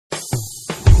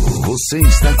Você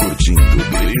está curtindo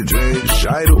DJ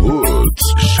Jairo Roots.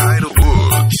 Jairo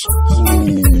Roots.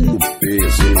 O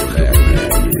peso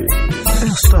reggae.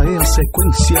 Esta é a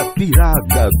sequência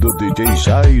pirada do DJ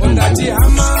Jairo Roots.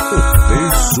 O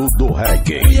peso do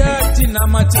reggae.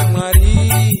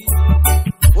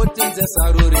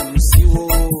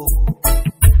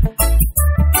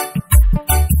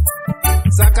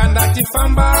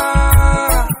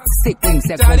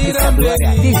 Sequência conquistadora,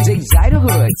 DJ Jairo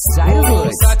Roots. Jairo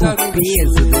Roots, o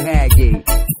peso do reggae.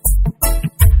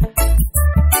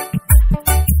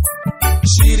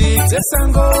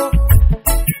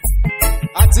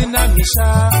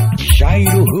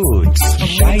 Jairo Roots,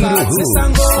 Jairo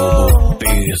Roots, o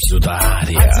peso da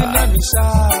área.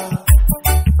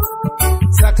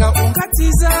 Saka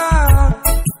ungatiza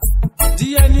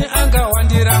Diani anga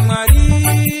wandira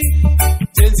mwari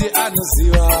Tenzi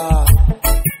anuziwa.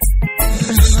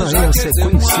 Esta é a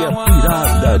sequência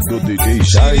pirada do DJ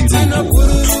Jairo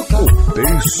Roots, o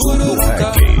peso do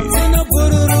reggae. Zina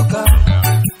bururuka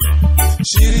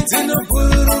Shiri zina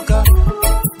bururuka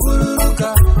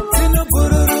Bururuka Zina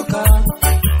bururuka.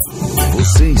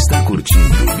 Você está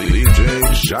curtindo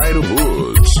DJ Jairo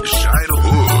Roots. Jairo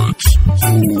Roots.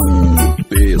 O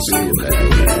peso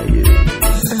reggae.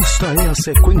 Esta é a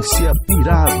sequência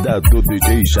pirada do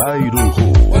DJ Jairo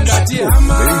Roots. O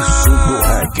peso do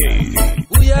reggae.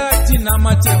 Uyati na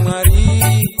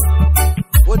matemari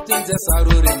Potenze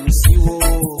sarore musiwo.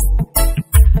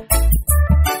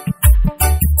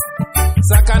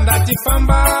 Sakandati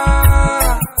famba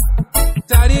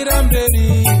Tarira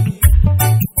mberi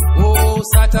O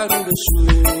satarunga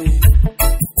shue.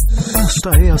 Esta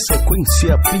é a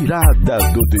sequência pirada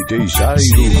do DJ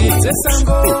Jairo Roots,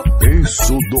 o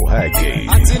peso do reggae.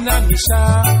 Atina misha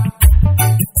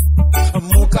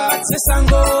Muka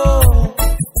tsesango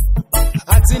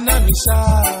Atina misha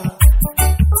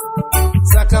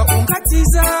Saka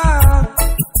ungatiza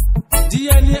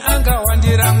Diani anga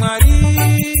wandira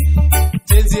mwari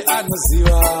Tenzi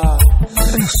anuziwa.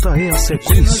 Esta é a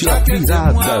sequência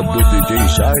pirada do DJ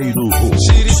Jairo Roots,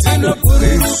 o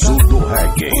peso do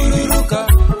reggae. Bururuka,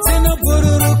 zina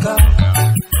bururuka.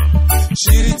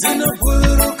 Shiri zina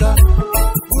bururuka.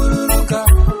 Bururuka,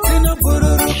 zina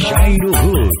bururuka. Jairo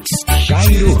Roots,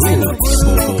 Jairo Roots,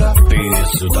 o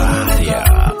peso da área.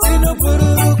 Zina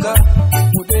bururuka,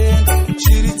 mudenga.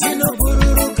 Shiri zina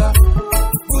bururuka.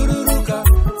 Bururuka,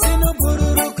 zina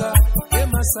bururuka.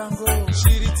 Emasango,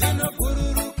 shiri zina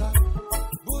bururuka.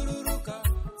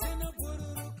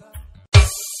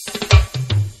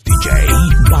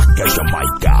 Daca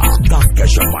Jamaica, Daca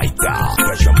Jamaica,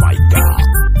 Daca Jamaica.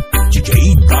 DJ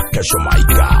Daca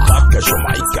Jamaica, Daca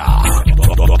Jamaica.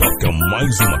 Toca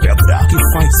mais uma pedra que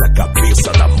faz a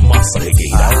cabeça da massa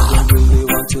regueira. I don't really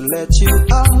want to let you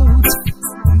out,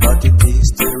 but it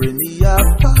is tearing me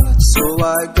apart. So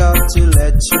I got to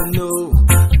let you know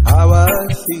how I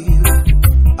feel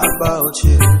about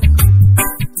you.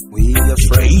 We are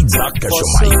friends Daca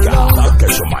Jamaica, Daca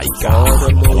Jamaica.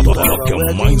 Toca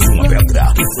mais uma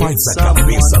pedra que faz a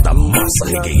cabeça da massa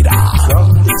regueira.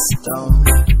 From this town,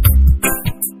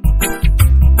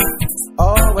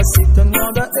 oh, I sit and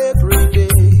wonder every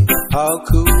day, how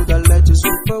could I let you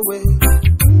slip away?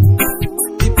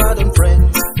 Deeper than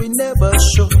friends, we never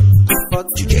show. But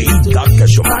DJ Daca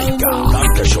Jamaica,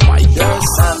 Daca Jamaica.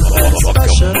 Toca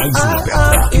mais uma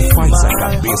pedra que faz a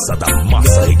cabeça da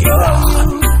massa regueira.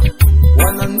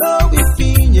 Wanna know if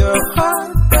in your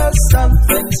heart there's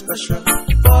something special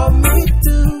for me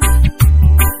too.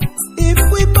 If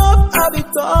we both have it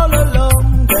all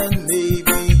alone, then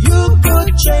maybe you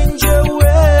could change your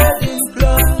wedding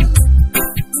clothes.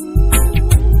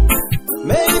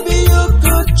 Maybe you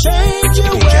could change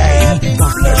your wedding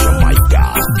clothes.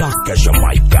 Daca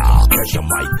Jamaica, Daca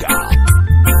Jamaica.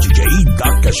 DJ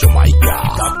Daca Jamaica,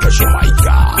 Daca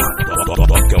Jamaica.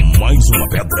 Toca mais uma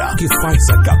pedra que faz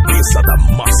a cabeça da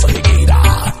massa regueira.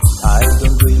 I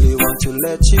don't really want to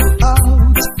let you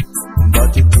out,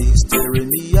 but it is tearing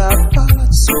me apart.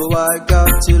 So I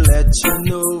got to let you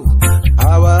know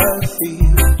how I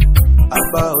feel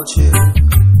about you.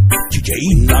 DJ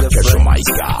Daca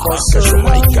Jamaica, Daca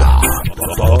Jamaica.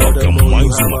 Toca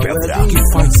mais uma pedra que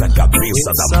faz a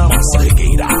cabeça da massa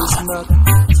regueira.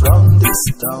 From this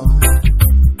town,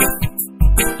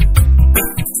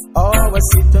 oh, I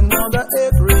sit and wonder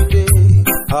every day,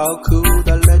 how could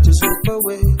I let you slip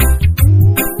away?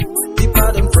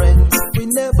 Deeper than friends, we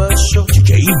never show.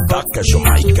 DJ Daca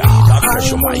Jamaica, Daca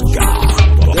Jamaica.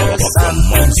 Toca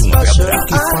mais uma pedra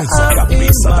que faz a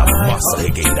cabeça da massa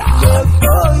regueira.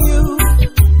 For you,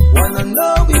 wanna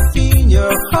know if in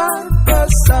your heart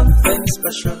there's something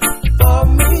special for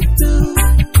me too.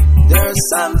 There's There's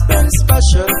something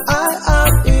special I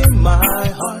have in my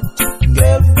heart,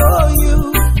 girl, for you.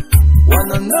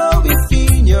 Wanna know if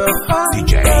in your heart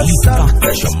DJ, there's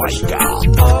something special for me too.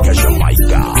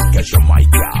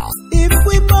 If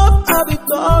we both have it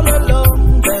all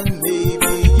alone, then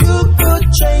maybe you could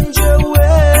change your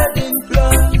wedding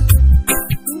plan.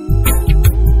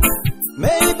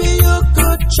 Maybe you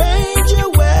could change your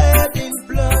wedding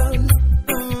plan.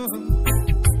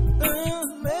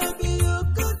 Maybe you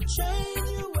could change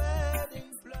your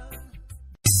wedding plan.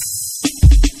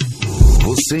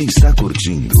 Você está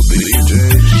curtindo DJ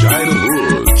Jairo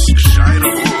Roots.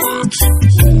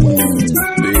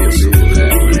 Peso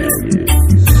reggae.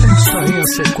 Esta é a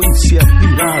sequência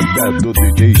pirada do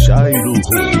DJ Jairo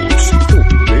Roots.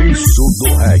 O peso do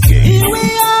reggae. Here we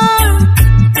are,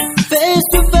 face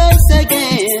to face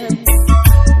again.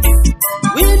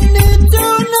 We need to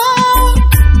know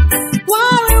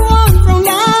what we want from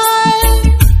life.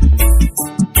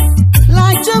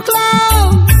 Like two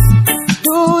clouds,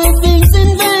 doing things in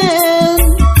vain.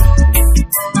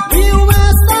 We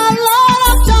waste a lot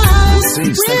of time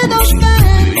with our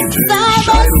friends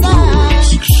side by side.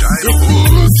 This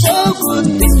feeling so good,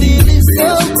 this feeling so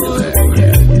good.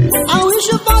 I wish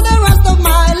you for the rest of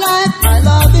my life. My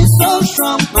love is so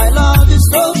strong, my love is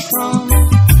so strong.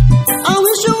 I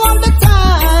wish you all the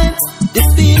time. This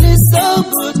feeling so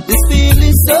good, this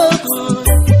feeling so good.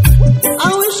 I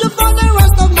wish you for the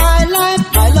rest of my life.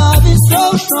 My love is so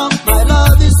strong, my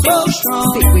love is so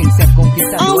strong. Sequência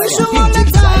conquistadora, DJ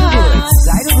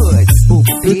Jairo Roots, o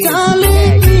peso do Darling,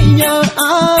 reggae. in your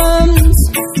arms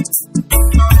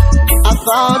I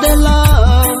found a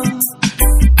love.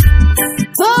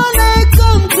 Honey,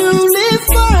 come to live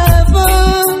forever.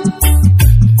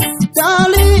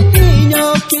 Darling, in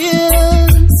your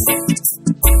kiss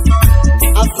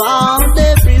I found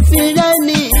everything I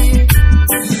need.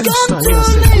 Come to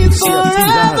live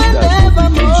forever and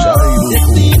evermore. This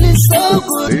feeling so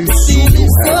good, this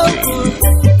feeling so good.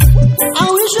 I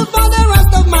wish you for the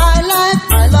rest of my life.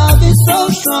 My love is so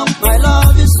strong, my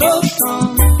love is so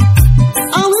strong.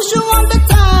 I wish you all the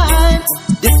time.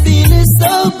 This feeling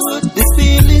so good, this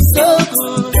feeling so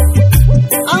good.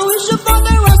 I wish you for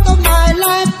the rest of my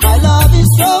life. My love is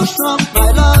so strong, my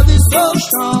love is so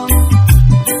strong.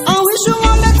 I wish you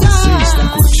all the Você está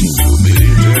time. curtindo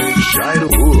DJ Jairo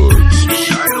Roots.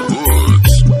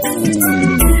 O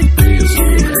peso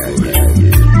reggae.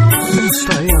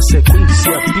 Esta é a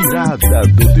sequência pirada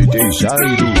do DJ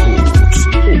Jairo Roots.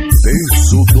 O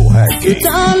peso do reggae.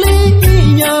 Darling,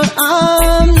 in your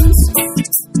arms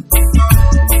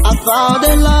I found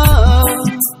a love.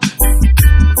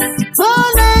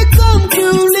 Honey, come to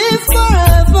live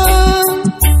forever.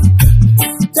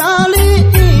 Darling,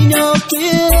 in your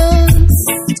kiss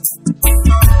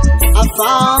I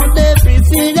found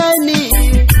everything I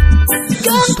need.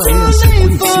 Come to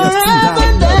live forever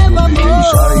and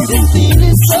evermore. This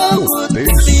feeling so good,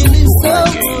 this feeling so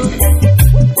good.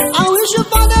 I wish you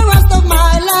for the rest of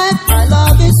my life. My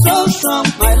love is so strong,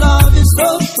 my love is so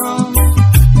strong.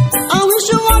 I wish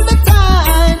you all the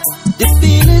time. This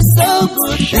feeling so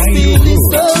good, this feeling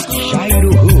so good.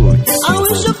 Jairo Roots. I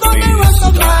wish you for the rest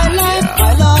of my life.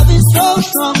 My love is so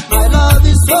strong, my love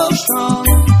is so strong.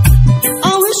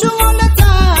 I wish you all the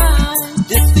time.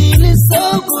 This feeling so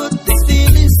good, this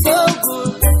feeling so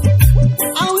good.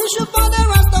 I wish you for the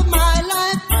rest of my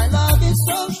life. My love is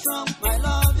so strong, my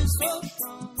love is so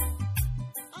strong.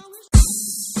 I wish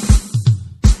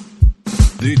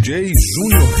DJ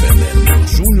Júnior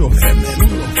Veneno.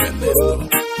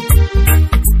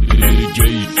 DJ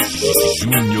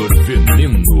Júnior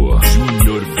Veneno.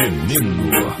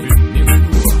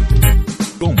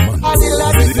 Comando.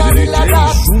 DJ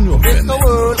Júnior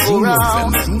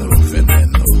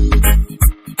Veneno.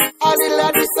 Adila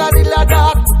this, adila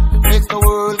that, makes the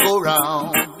world go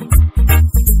round.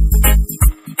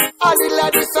 Adila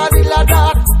this, adila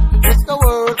that, makes the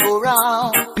world go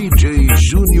round. DJ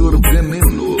Júnior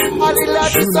Veneno. Adila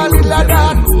this, adila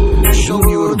that, makes the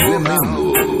Júnior world go round.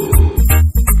 Veneno.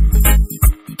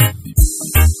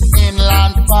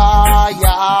 Inland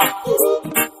fire,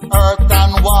 earth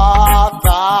and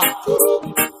water,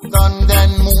 sun, then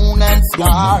moon and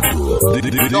star.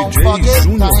 Don't forget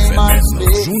time and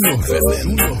space.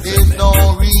 There's no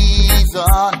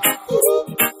reason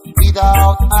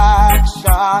without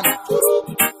action.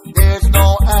 There's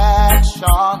no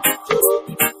action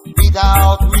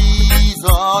without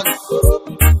reasons.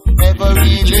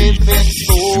 Every living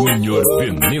soul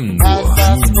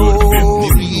has a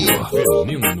story.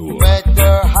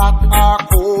 Whether hot or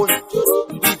cold,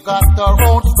 we've got our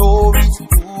own stories too.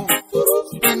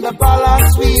 Spin the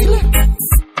balance wheel.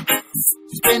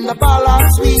 Spin the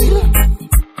balance wheel.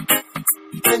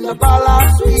 spin the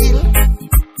balance wheel.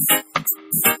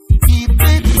 Keep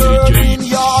it turning,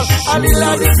 y'all. A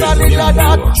little this, a little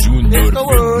that. Make the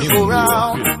world go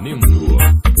round.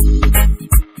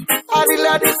 A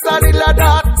little this, a little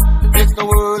that. Make the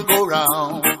world go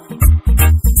round.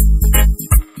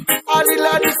 A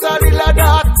little this, a little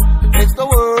that. Makes the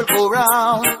world go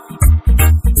round.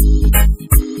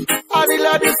 A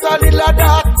little this, a little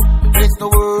that. Makes the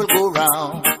world go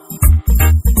round.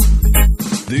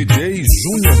 DJ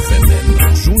Júnior Veneno,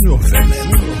 Júnior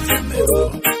Veneno, Veneno.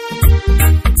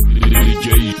 DJ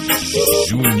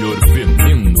Júnior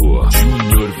Veneno,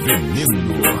 Júnior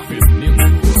Veneno,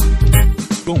 Veneno.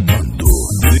 Comando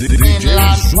DJ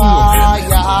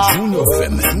Júnior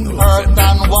Veneno, Earth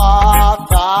and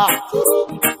water,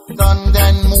 sun,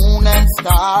 then moon and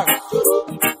stars.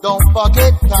 Don't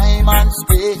forget time and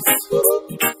space.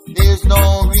 There's no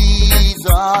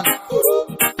reason.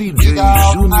 DJ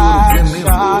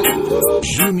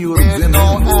Júnior Veneno,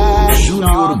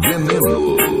 Júnior Veneno.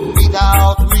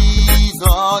 Without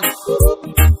reasons,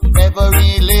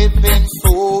 every living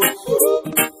soul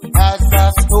has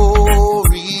a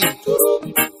story,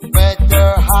 whether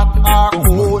hot or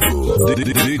cold.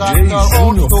 DJ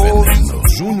Júnior Veneno,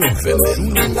 Júnior Veneno.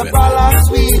 Spin the balance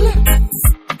wheel,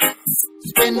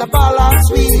 spin the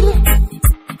balance wheel,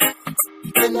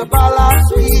 spin the balance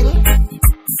wheel.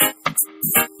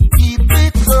 Keep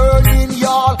it turning,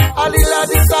 y'all. A little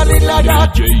this, a little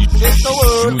that. Let the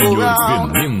world go round.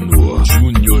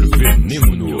 Júnior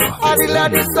Veneno. A little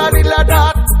this, a little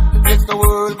that. Let the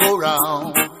world go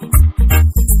round.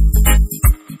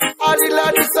 A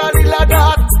little this, a little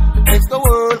that. Let the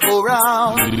world go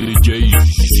round. DJ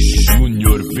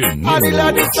Júnior Veneno. A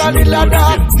little this, a little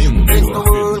that. Let the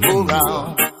world go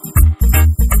round.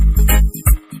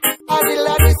 A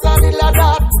little this, a little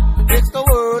that. Let the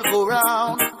world go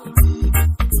round.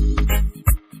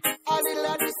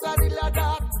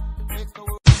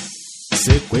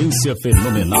 Sequência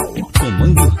fenomenal.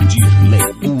 Comando Dirley,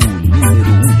 o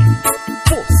número 1.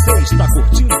 Você está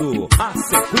curtindo a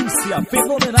sequência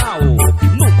fenomenal.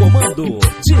 No comando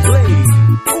Dirley,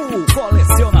 o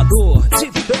colecionador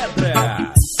de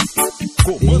pedras.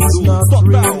 Comando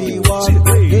total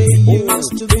Dirley,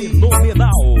 o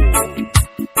fenomenal.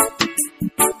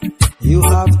 You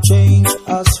have changed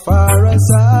as far as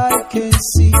I can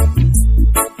see.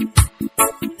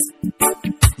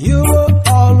 You were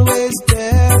always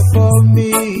there for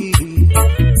me,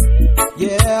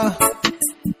 yeah.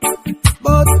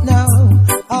 But now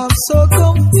I'm so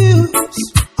confused,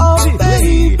 oh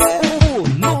baby. O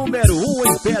número 1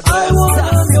 em pedras I wanna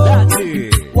da cidade.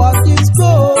 know what is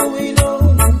going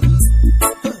on.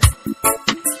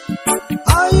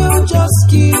 Are you just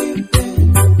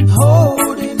keeping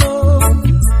holding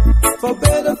on, for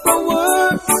better, for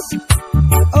worse?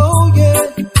 Oh yeah.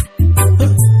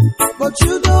 But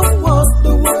you don't want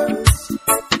the worst,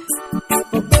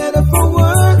 for better, for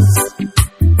worse.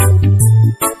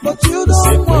 But you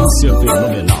don't want Sequência the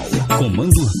fenomenal. worst.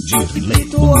 Comando Dirley,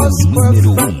 It o was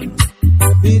número 1.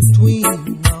 perfect between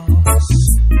us.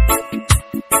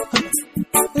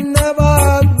 We never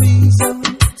had reasons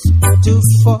to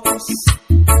fuss.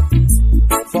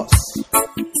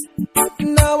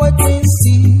 Now I can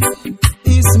see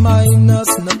it's minus,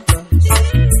 not plus.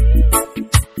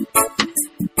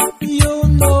 You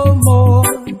know more,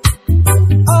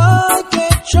 I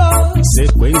can trust.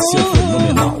 Sequência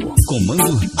fenomenal.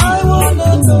 Comando I wanna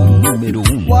Dirley, o know número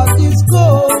 1. what is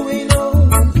going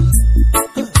on.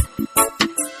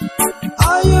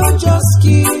 Are you just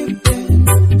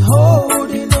keeping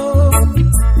holding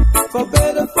on, for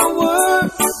better, for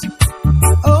worse?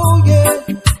 Oh yeah.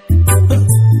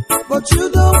 But you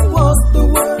don't want the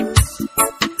worst,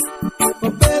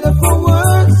 for better, for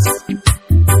worse.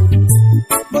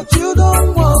 But you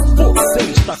don't want the Você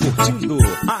worst. está curtindo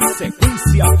a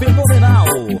sequência fenomenal.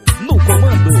 No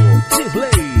comando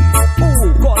Dirley, o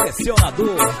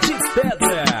colecionador de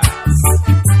pedras.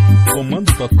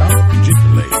 Comando total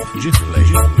Dirley,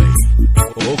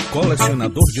 o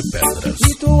colecionador de pedras.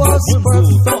 It was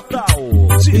Comando perfect total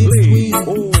Dirley,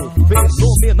 o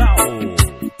fenomenal.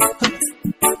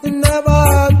 never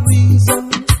had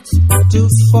reasons to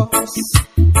fuss.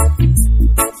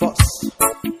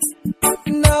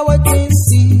 Now I can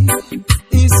see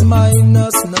it's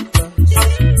minus, not plus.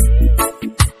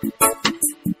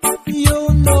 You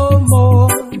know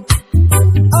more,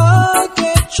 I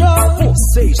can trust.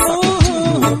 Você está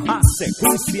curtindo a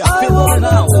sequência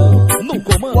fenomenal. No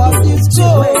comando What is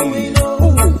Dirley, going on?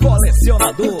 o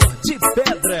colecionador de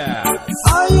pedras.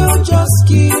 Are you just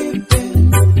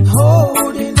keeping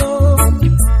holding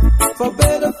on, for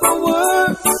better, for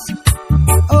worse?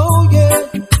 Oh yeah.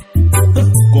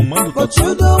 Comando But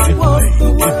you total don't want the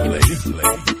world.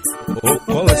 O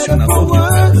colecionador de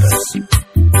pedras.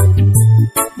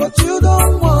 But you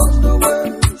don't want the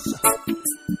words.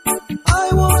 I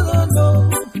wanna know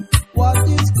what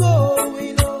is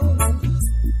going on.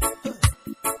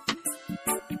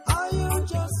 Are you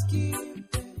just keeping?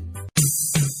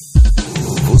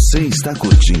 Você está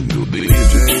curtindo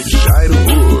DJ Jairo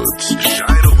Woods.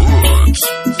 Jairo Woods.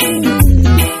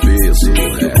 O peso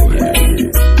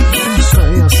reggae. Essa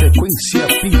é a sequência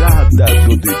pirada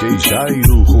do DJ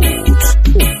Jairo Woods.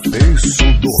 O peso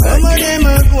do Some of reggae. them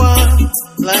are gone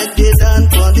like they done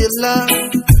for the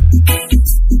land.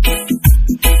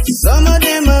 Some of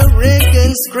them are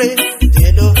reckon straight,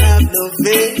 they don't have no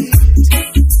faith.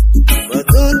 But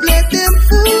don't let them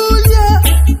fool ya.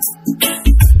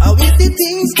 How with the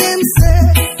things them say,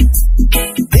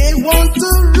 they want to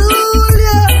rule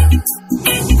ya.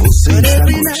 Você está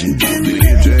curtindo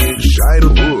DJ Jairo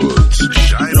Woods.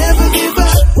 Jairo Never give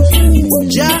up,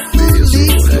 Jah who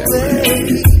leads the way.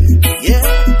 Yeah,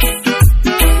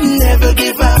 never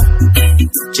give up,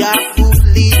 Jah who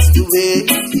leads the way.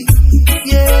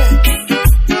 Yeah,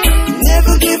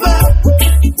 never give up,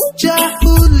 Jah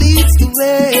who leads the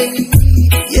way.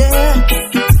 Yeah,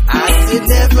 I said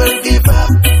never give up,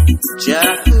 Jah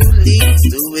who leads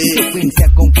the way. Sequência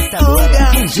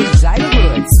conquistadora, DJ Jairo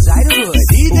Woods. Jairo Woods.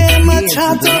 See them O a peso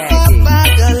chat do up a reggae.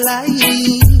 bag of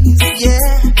lies, yeah.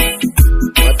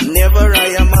 But never I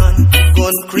a man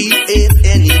gonna create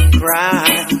any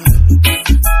crime.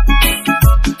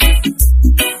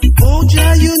 Oh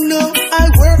Jah, you know I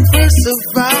work for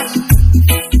survive.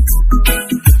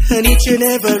 And each and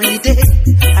every day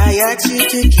I ask you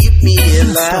to keep me Essa é a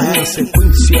alive.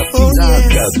 sequência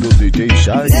pirada do DJ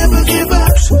Jairo Never give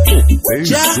up, Woods. O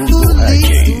Jah peso who do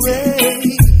leads the reggae. way.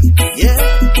 Yeah,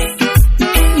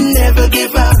 never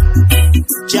give up,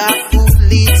 Jah who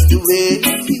leads the way.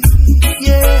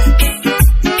 Yeah,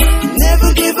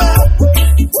 never give up,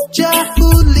 Jah who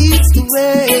leads the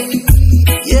way.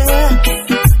 Yeah,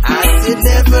 I said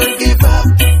never give up,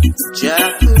 Jah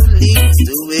who leads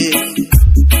the way.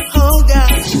 Oh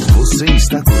gosh, Você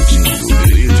está curtindo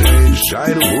DJ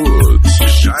Jairo Woods.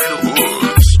 Jairo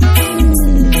Woods.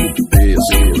 O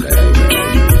peso do reggae.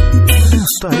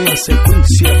 Esta é a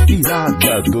sequência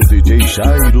pirada do DJ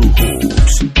Jairo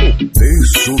Woods. O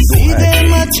peso do see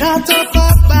them a reggae. chat up a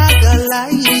bag of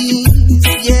lies,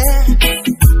 yeah.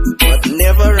 But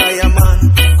never I a man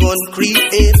gonna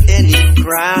create any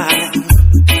crime.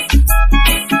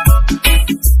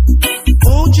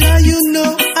 Oh Jah, you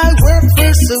know I work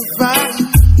for survive.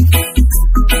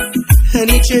 And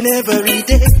each and every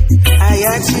day I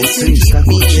ask you Você to está keep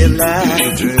me curtindo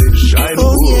alive. DJ Jairo Oh,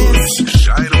 yeah. Woods.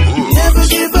 Jairo Woods. Never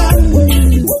give up,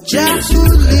 Jah who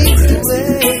leads the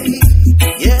way.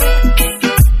 Yeah,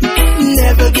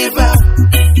 never give up,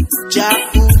 Jah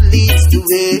who leads the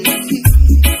way.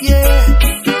 Yeah,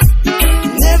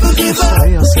 never give Essa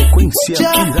é a up, sequência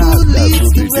Jah pirada who do leads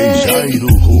the DJ way.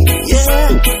 Jairo Woods. Yeah,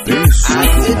 O peso